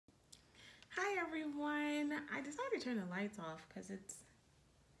Hi everyone. I decided to turn the lights off because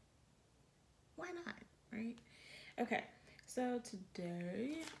why not, right? Okay, so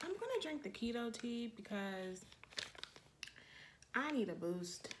today I'm gonna drink the keto tea because I need a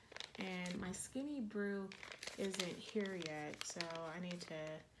boost and my skinny brew isn't here yet, so I need to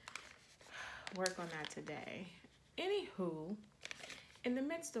work on that today. Anywho, in the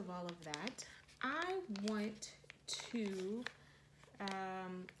midst of all of that, I want to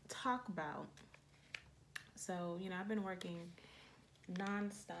talk about. So, I've been working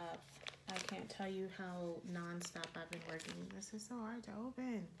nonstop. I can't tell you how nonstop I've been working. This is so hard to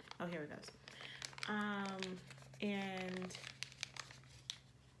open. Oh, here it goes. And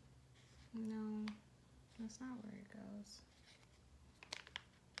no, that's not where it goes.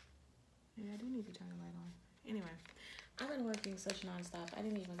 Yeah, I do need to turn the light on. Anyway, I've been working such nonstop. I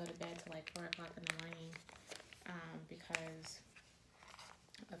didn't even go to bed till like 4 o'clock in the morning because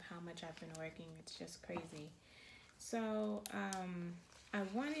of how much I've been working. It's just crazy. So, I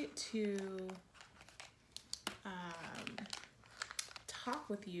wanted to talk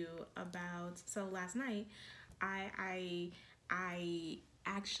with you about. So last night, I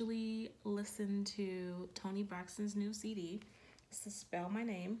actually listened to Toni Braxton's new CD. It's Spell My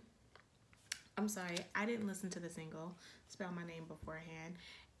Name. I'm sorry, I didn't listen to the single Spell My Name beforehand.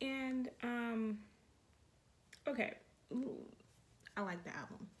 And okay, I like the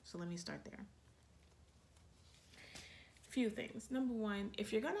album, so let me start there. Few things. Number one,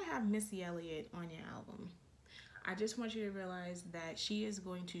 if you're gonna have Missy Elliott on your album, I just want you to realize that she is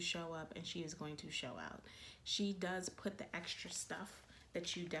going to show up and she is going to show out. She does put the extra stuff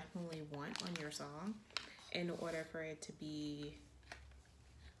that you definitely want on your song in order for it to be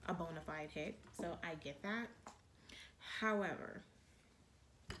a bona fide hit. So I get that. However,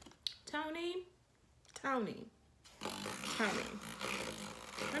 Toni,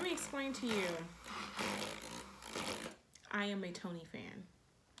 let me explain to you. I am a Toni fan.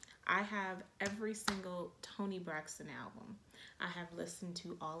 I have every single Toni Braxton album. I have listened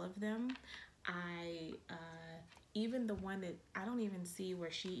to all of them. Even the one that I don't even see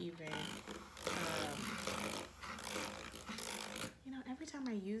where she even, every time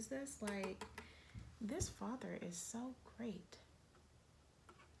I use this, like, this father is so great.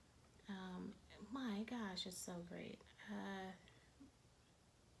 My gosh, it's so great.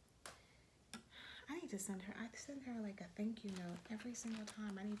 I need to send her. I send her like a thank you note every single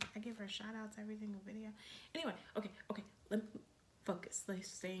time. I give her shout outs every single video. Anyway, okay. Let me focus. Let's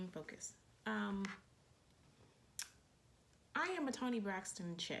staying focused. I am a Toni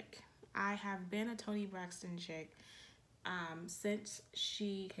Braxton chick. I have been a Toni Braxton chick since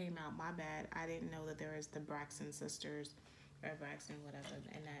she came out. My bad. I didn't know that there was the Braxton sisters or Braxton whatever,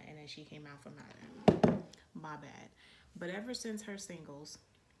 and then she came out from that. My bad. But ever since her singles,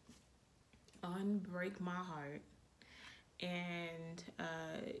 Unbreak My Heart, and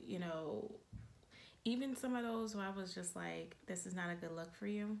even some of those where I was just like, this is not a good look for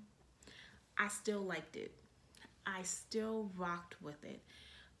you, I still liked it. I still rocked with it.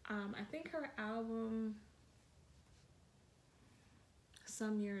 I think her album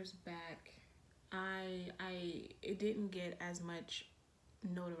some years back, it didn't get as much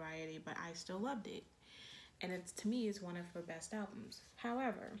notoriety, but I still loved it, and it's, to me, is one of her best albums.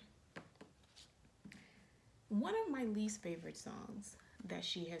 However, one of my least favorite songs that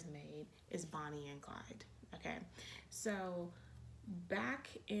she has made is Bonnie and Clyde. Okay, so back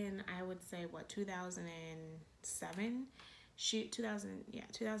in, I would say, 2007,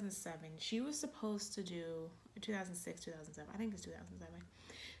 2007, she was supposed to do, 2006, 2007, I think it's 2007,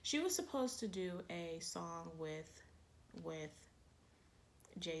 she was supposed to do a song with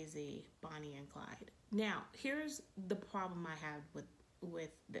Jay-Z, Bonnie and Clyde. Now, here's the problem I have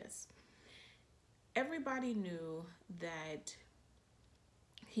with this. Everybody knew that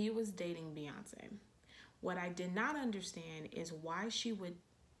he was dating Beyonce. What I did not understand is why she would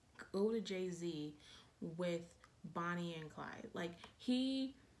go to Jay-Z with Bonnie and Clyde. Like,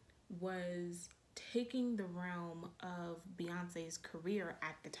 he was taking the realm of Beyonce's career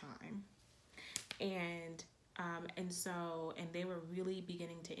at the time. And they were really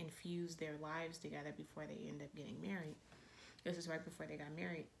beginning to infuse their lives together before they ended up getting married. This is right before they got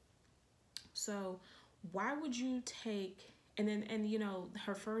married. So why would you take, and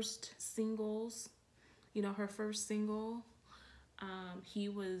her first singles, her first single, he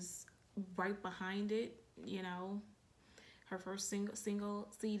was right behind it, her first single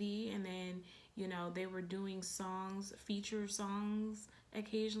CD, and then, they were doing songs, feature songs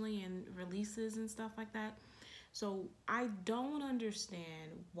occasionally and releases and stuff like that. So I don't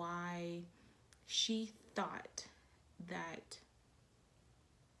understand why she thought that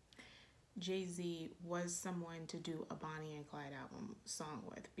Jay-Z was someone to do a Bonnie and Clyde album song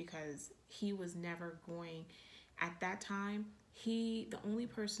with, because he was never going, at that time, the only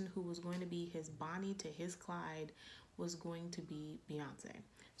person who was going to be his Bonnie to his Clyde was going to be Beyonce.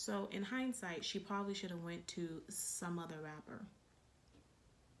 So in hindsight, she probably should have went to some other rapper.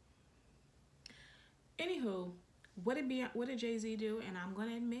 Anywho, what did Jay-Z do? And I'm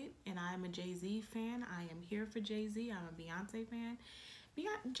gonna admit, and I'm a Jay-Z fan. I am here for Jay-Z. I'm a Beyonce fan.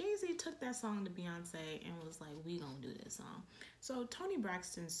 Jay-Z took that song to Beyonce and was like, we gonna do this song. So Toni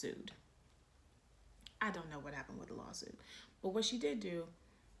Braxton sued. I don't know what happened with the lawsuit, but what she did do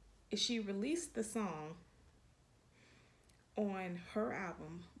is she released the song on her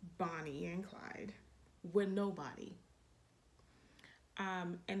album Bonnie and Clyde with nobody.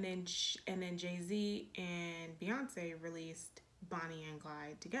 And then Jay-Z and Beyonce released Bonnie and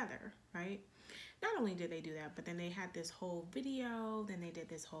Clyde together, right? Not only did they do that, but then they had this whole video. Then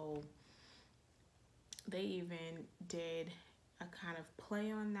they even did a kind of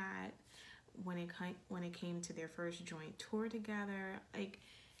play on that when it came to their first joint tour together. Like,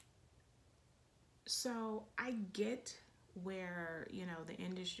 so I get where, the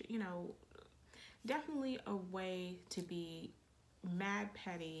industry, definitely a way to be mad,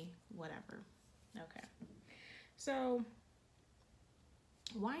 petty, whatever. Okay. So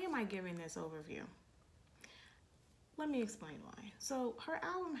why am I giving this overview? Let me explain why. So her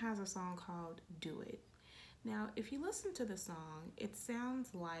album has a song called Do It. Now, if you listen to the song, it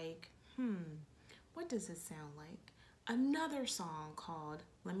sounds like, what does it sound like? Another song called,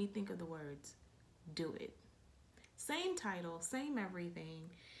 let me think of the words, Do It. Same title, same everything,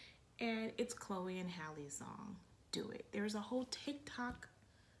 and it's Chloe and Halle's song, Do It. There's a whole TikTok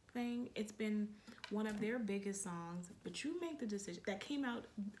thing. It's been one of their biggest songs, but you make the decision, that came out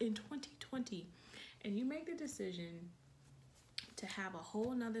in 2020, and you make the decision to have a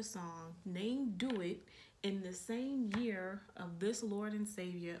whole nother song named Do It in the same year of this Lord and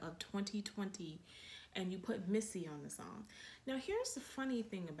Savior of 2020, and you put Missy on the song. Now, here's the funny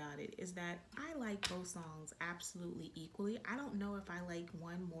thing about it is that I like both songs absolutely equally. I don't know if I like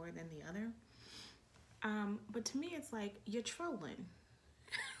one more than the other. But to me, it's like, you're trolling.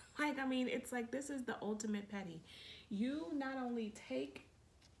 Like, I mean, it's like, this is the ultimate petty. You not only take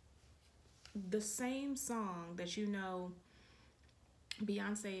the same song that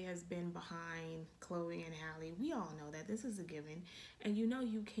Beyonce has been behind Chloe and Halle. We all know that. This is a given. And you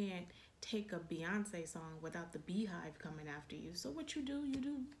can't take a Beyonce song without the Beehive coming after you. So what you do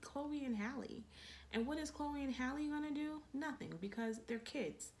Chloe and Halle. And what is Chloe and Halle gonna do? Nothing, because they're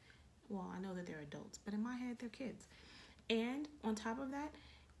kids. Well, I know that they're adults, but in my head, they're kids. And on top of that,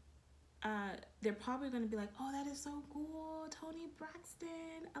 they're probably going to be like, oh, that is so cool. Toni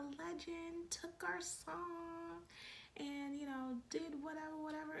Braxton, a legend, took our song and, did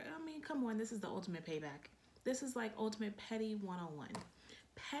whatever. I mean, come on. This is the ultimate payback. This is like ultimate petty 101.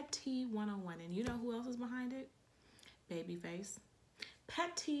 Petty 101. And you know who else is behind it? Babyface.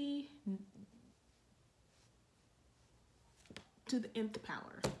 Petty to the nth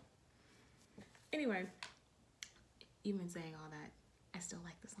power. Anyway, even saying all that, I still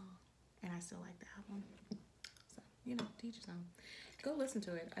like the song. And I still like the album. So, teach your own. Go listen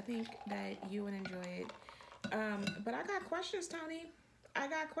to it. I think that you would enjoy it. But I got questions, Toni. I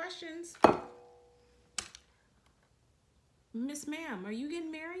got questions. Miss Ma'am, are you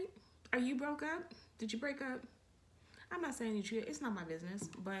getting married? Are you broke up? Did you break up? I'm not saying that it's not my business.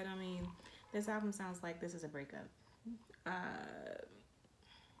 But, I mean, this album sounds like this is a breakup.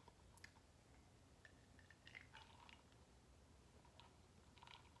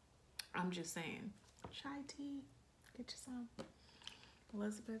 I'm just saying. Chai tea. Get you some.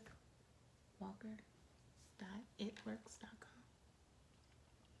 Elizabeth Walker.itworks.com.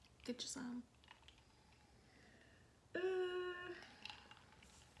 Get you some.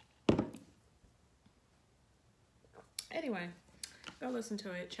 Anyway, go listen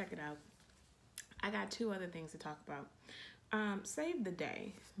to it. Check it out. I got two other things to talk about. Save the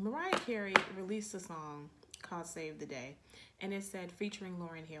Day. Mariah Carey released a song called Save the Day, and it said featuring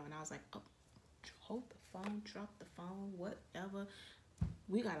Lauryn Hill, and I was like, oh, hold the phone, drop the phone, whatever.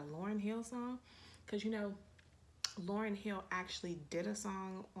 We got a Lauryn Hill song, because Lauryn Hill actually did a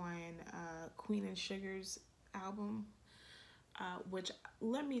song on Queen and Sugar's album, which,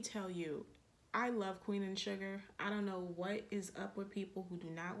 let me tell you, I love Queen and Sugar. I don't know what is up with people who do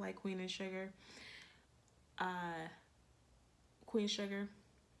not like Queen and Sugar. Queen Sugar,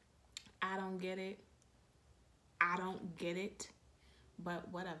 I don't get it.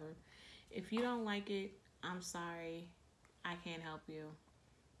 But whatever. If you don't like it, I'm sorry. I can't help you.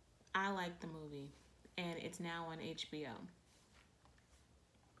 I like the movie, and it's now on HBO.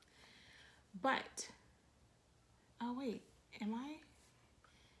 But, oh wait, am I?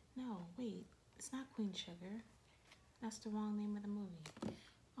 No, wait, it's not Queen Sugar. That's the wrong name of the movie.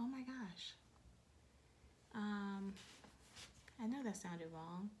 Oh my gosh. I know that sounded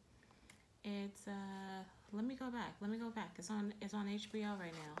wrong. It's let me go back. It's on HBO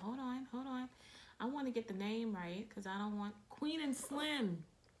right now. Hold on. I want to get the name right because I don't want Queen and Slim.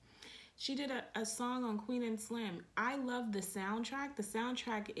 She did a song on Queen and Slim. I love the soundtrack. The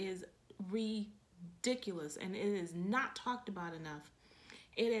soundtrack is ridiculous and it is not talked about enough.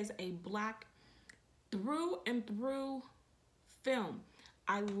 It is a black through and through film.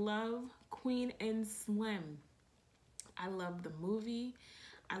 I love Queen and Slim. I love the movie.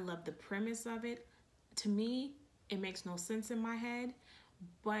 I love the premise of it. To me, it makes no sense in my head,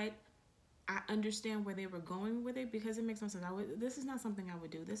 but I understand where they were going with it because it makes no sense. This is not something I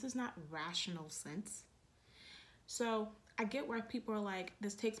would do. This is not rational sense. So I get where people are like,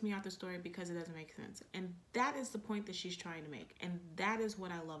 this takes me out the story because it doesn't make sense. And that is the point that she's trying to make. And that is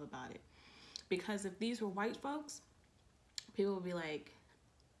what I love about it. Because if these were white folks, people would be like,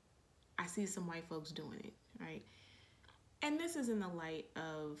 I see some white folks doing it, right? And this is in the light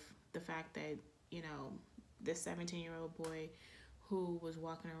of the fact that, you know, this 17-year-old boy who was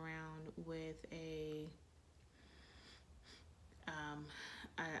walking around with an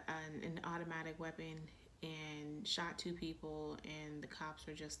automatic weapon and shot 2 people, and the cops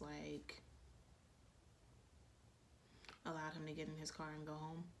were just like, allowed him to get in his car and go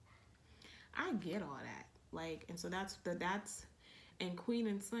home. I get all that. Like, and so that's and Queen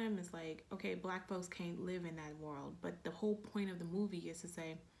and Slim is like, okay, black folks can't live in that world. But the whole point of the movie is to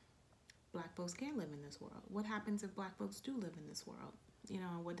say, black folks can live in this world. What happens if black folks do live in this world? You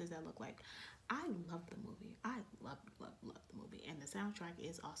know, what does that look like? I love the movie. I love the movie. And the soundtrack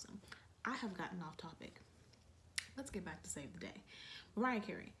is awesome. I have gotten off topic. Let's get back to Save the Day. Mariah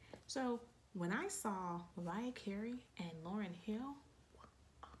Carey. So when I saw Mariah Carey and Lauryn Hill,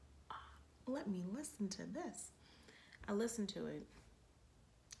 let me listen to this. I listened to it.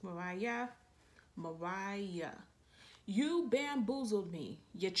 Mariah, you bamboozled me.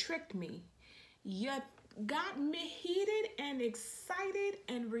 You tricked me. You got me heated and excited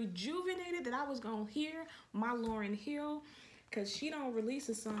and rejuvenated that I was going to hear my Lauryn Hill, because she don't release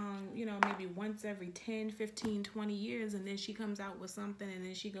a song, you know, maybe once every 10, 15, 20 years, and then she comes out with something and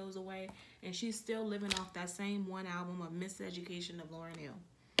then she goes away and she's still living off that same one album of Miseducation of Lauryn Hill.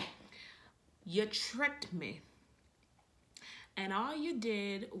 You tricked me. And all you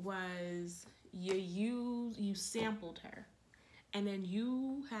did was you sampled her. And then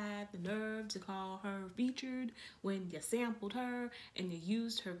you had the nerve to call her featured when you sampled her and you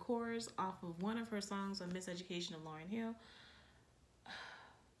used her chorus off of one of her songs on Miseducation of Lauryn Hill.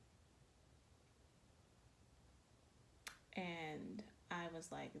 And I was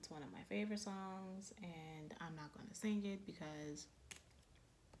like, it's one of my favorite songs and I'm not going to sing it because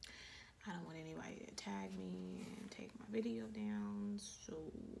I don't want anybody to tag me and take my video down. So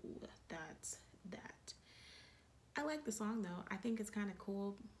that's that. I like the song though. I think it's kind of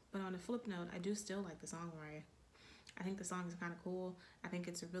cool. But on a flip note, I do still like the song, Mariah. I think the song is kind of cool. I think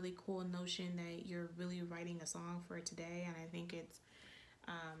it's a really cool notion that you're really writing a song for today. And I think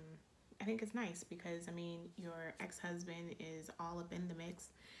it's nice because, I mean, your ex-husband is all up in the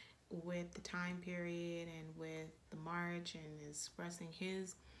mix with the time period and with the march and expressing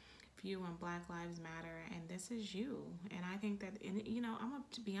his view on Black Lives Matter, and this is you. And I think that, you know, I'm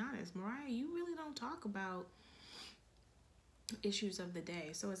up to be honest, Mariah, you really don't talk about issues of the day,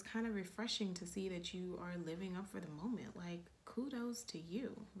 so it's kind of refreshing to see that you are living up for the moment. Like, kudos to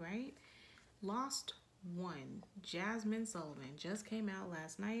you, right? Lost One, Jazmine Sullivan, just came out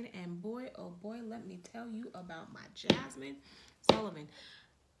last night, and boy, oh boy, let me tell you about my Jazmine Sullivan.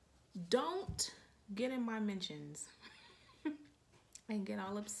 Don't get in my mentions and get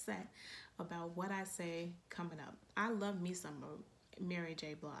all upset about what I say coming up. I love me some Mary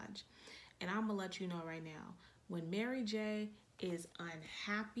J. Blige. And I'm going to let you know right now, when Mary J. is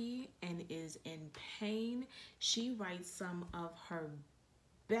unhappy and is in pain, she writes some of her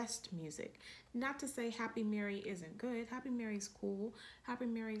best music. Not to say Happy Mary isn't good. Happy Mary's cool. Happy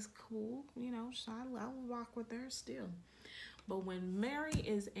Mary's cool. You know, so I'll rock with her still. But when Mary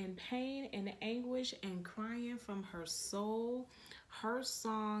is in pain and anguish and crying from her soul, her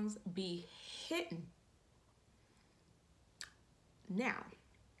songs be hitting. Now,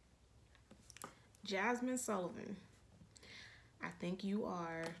 Jazmine Sullivan, I think you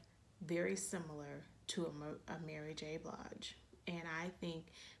are very similar to a Mary J. Blige. And I think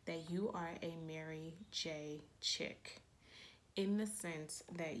that you are a Mary J. chick in the sense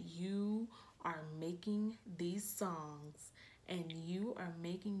that you are making these songs and you are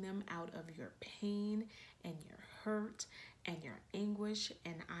making them out of your pain and your hurt and your anguish,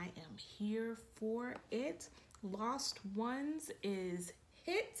 and I am here for it. Lost Ones is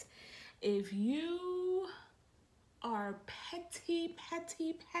hit. If you are petty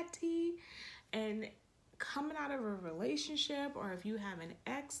and coming out of a relationship, or if you have an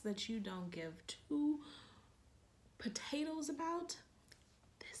ex that you don't give two potatoes about,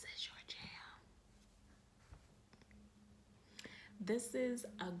 this is your jam. This is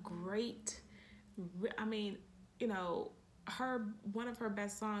a great, I mean, you know, one of her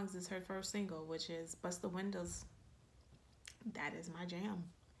best songs is her first single, which is Bust the Windows. That is my jam.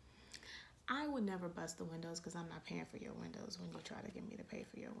 I would never bust the windows because I'm not paying for your windows when you try to get me to pay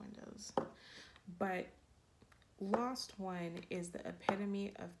for your windows. But Lost One is the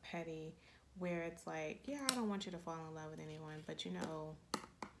epitome of petty, where it's like, yeah, I don't want you to fall in love with anyone, but you know,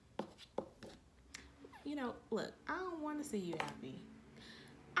 look, I don't want to see you happy.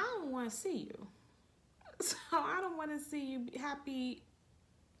 I don't want to see you. So I don't want to see you happy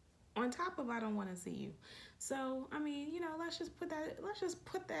on top of I don't want to see you. So, I mean, you know, put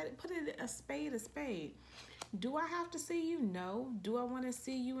it a spade. Do I have to see you? No. Do I want to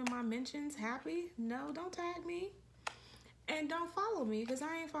see you in my mentions happy? No, don't tag me. And don't follow me because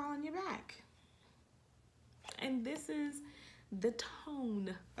I ain't following you back. And this is the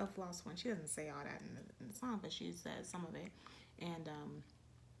tone of Lost One. She doesn't say all that in the song, but she says some of it.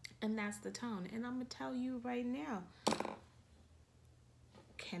 And that's the tone. And I'm going to tell you right now,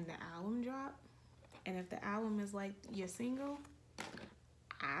 can the album drop? And if the album is like your single,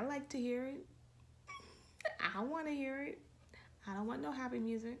 I like to hear it. I want to hear it. I don't want no happy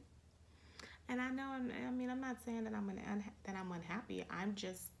music. And I know, I'm not saying that I'm unhappy. I'm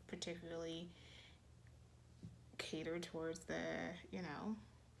just particularly catered towards the, you know,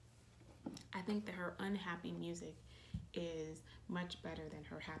 I think that her unhappy music is much better than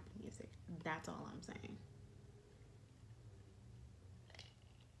her happy music. That's all I'm saying.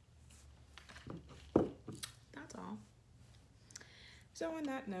 That's all. So on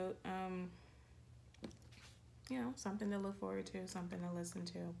that note, you know, something to look forward to, something to listen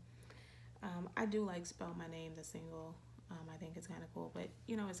to. I do like Spell My Name, the single. I think it's kind of cool, but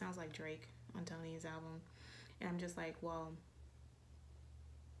you know, it sounds like Drake on Toni's album. And I'm just like, well,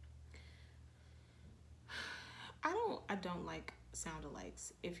 I don't like sound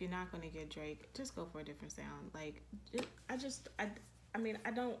alikes. If you're not going to get Drake, just go for a different sound. Like, I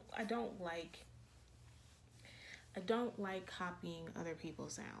don't like copying other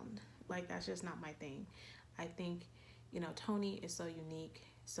people's sound. Like, that's just not my thing. I think, you know, Toni is so unique,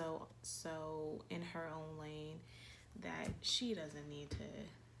 so in her own lane, that she doesn't even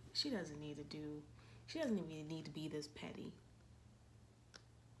need to be this petty.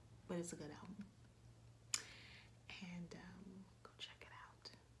 But it's a good album. And go check it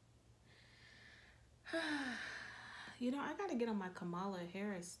out. You know, I gotta get on my Kamala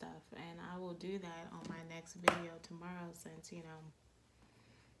Harris stuff, and I will do that on my next video tomorrow, since, you know,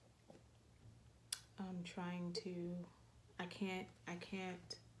 I'm trying to, I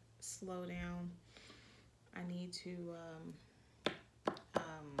can't slow down. I need to,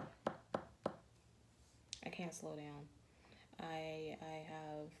 I can't slow down. I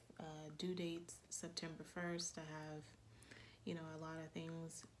have due dates September 1st. I have, you know, a lot of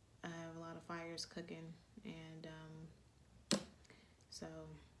things. I have a lot of fires cooking, and so,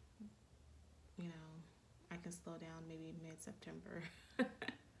 you know, I can slow down maybe mid-September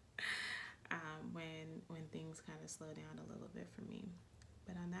when things kind of slow down a little bit for me.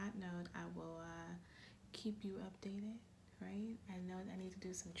 But on that note, I will keep you updated, right? I know that I need to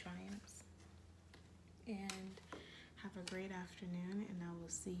do some triumphs. And have a great afternoon, and I will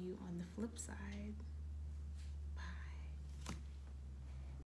see you on the flip side.